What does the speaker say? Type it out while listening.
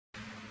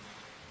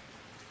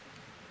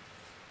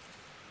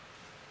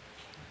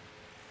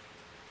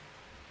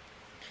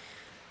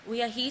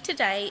We are here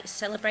today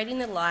celebrating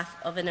the life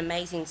of an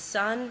amazing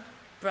son,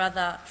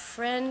 brother,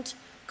 friend,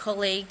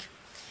 colleague,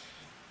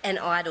 and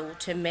idol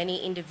to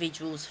many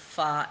individuals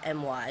far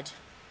and wide.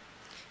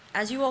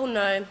 As you all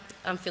know,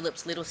 I'm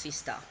Philip's little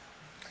sister.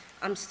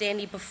 I'm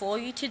standing before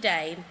you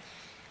today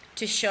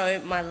to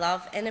show my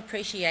love and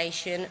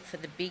appreciation for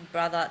the big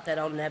brother that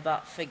I'll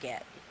never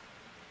forget.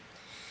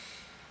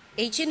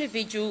 Each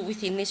individual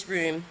within this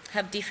room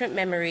have different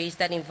memories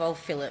that involve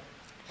Philip,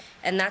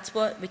 and that's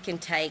what we can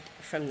take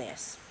from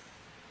this.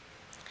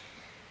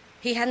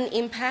 He had an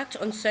impact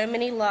on so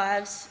many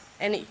lives,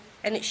 and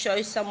it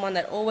shows someone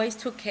that always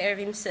took care of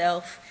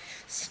himself,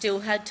 still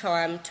had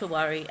time to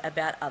worry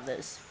about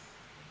others.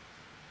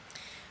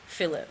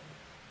 Philip,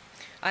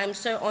 I am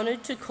so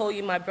honoured to call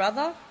you my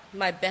brother,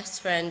 my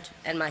best friend,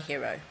 and my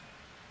hero.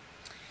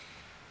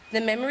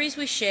 The memories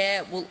we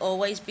share will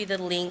always be the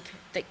link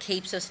that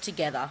keeps us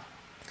together,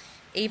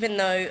 even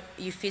though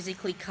you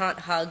physically can't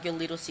hug your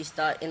little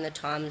sister in the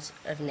times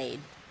of need.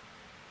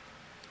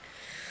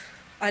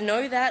 I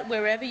know that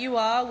wherever you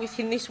are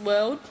within this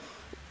world,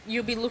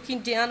 you'll be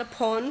looking down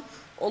upon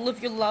all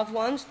of your loved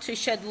ones to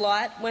shed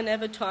light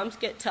whenever times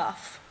get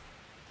tough.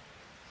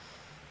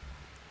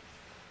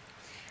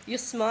 Your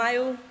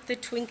smile, the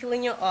twinkle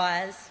in your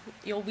eyes,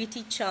 your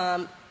witty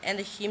charm, and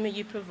the humour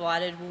you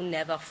provided will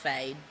never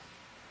fade.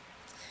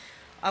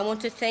 I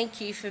want to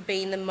thank you for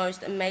being the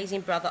most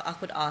amazing brother I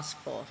could ask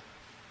for.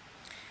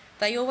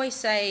 They always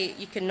say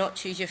you cannot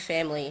choose your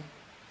family,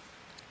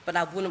 but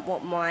I wouldn't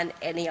want mine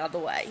any other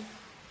way.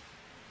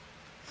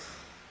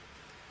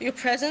 Your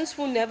presence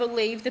will never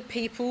leave the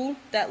people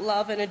that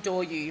love and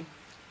adore you.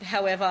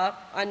 However,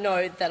 I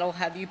know that I'll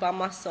have you by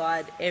my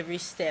side every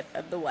step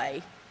of the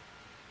way.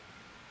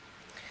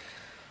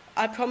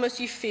 I promise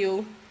you,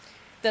 Phil,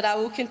 that I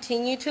will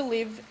continue to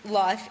live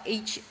life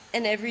each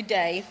and every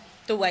day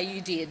the way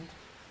you did.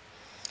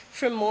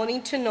 From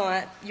morning to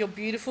night, your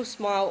beautiful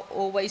smile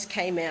always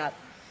came out,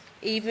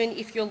 even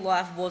if your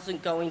life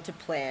wasn't going to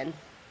plan.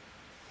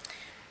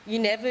 You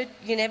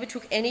never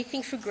took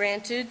anything for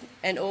granted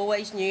and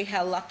always knew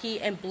how lucky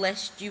and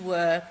blessed you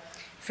were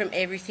from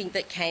everything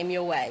that came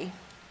your way.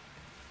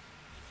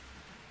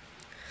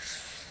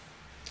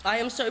 I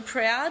am so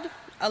proud,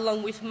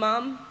 along with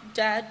Mum,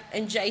 Dad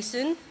and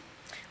Jason,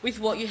 with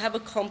what you have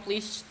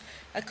accomplished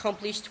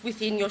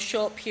within your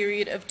short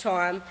period of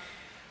time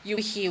you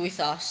were here with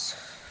us.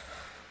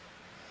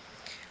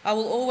 I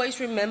will always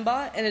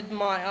remember and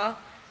admire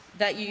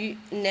that you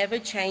never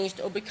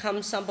changed or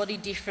become somebody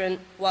different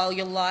while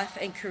your life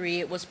and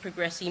career was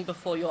progressing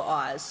before your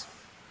eyes.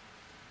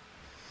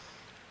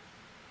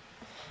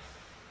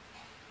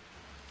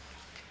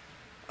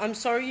 I'm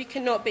sorry you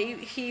cannot be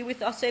here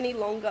with us any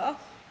longer,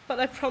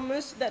 but I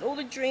promise that all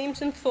the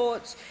dreams and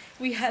thoughts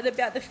we had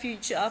about the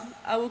future,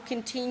 I will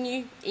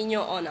continue in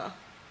your honour.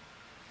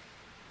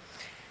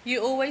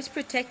 You always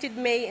protected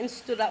me and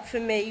stood up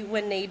for me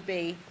when need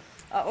be.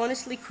 I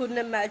honestly couldn't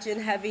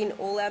imagine having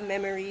all our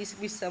memories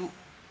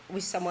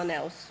with someone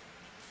else.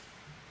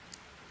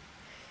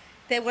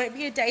 There won't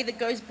be a day that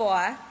goes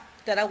by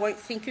that I won't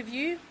think of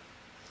you.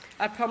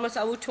 I promise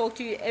I will talk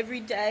to you every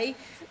day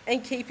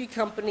and keep you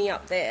company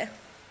up there.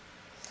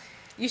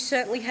 You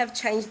certainly have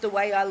changed the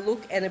way I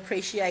look and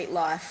appreciate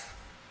life.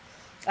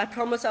 I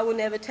promise I will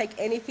never take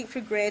anything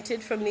for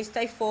granted from this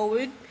day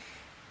forward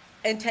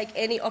and take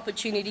any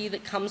opportunity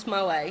that comes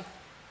my way.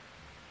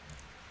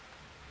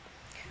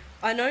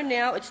 I know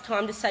now it's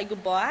time to say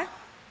goodbye,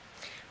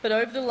 but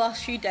over the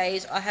last few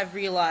days I have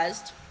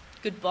realised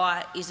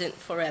goodbye isn't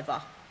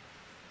forever.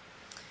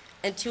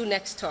 Until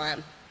next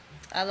time,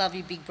 I love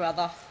you, big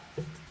brother.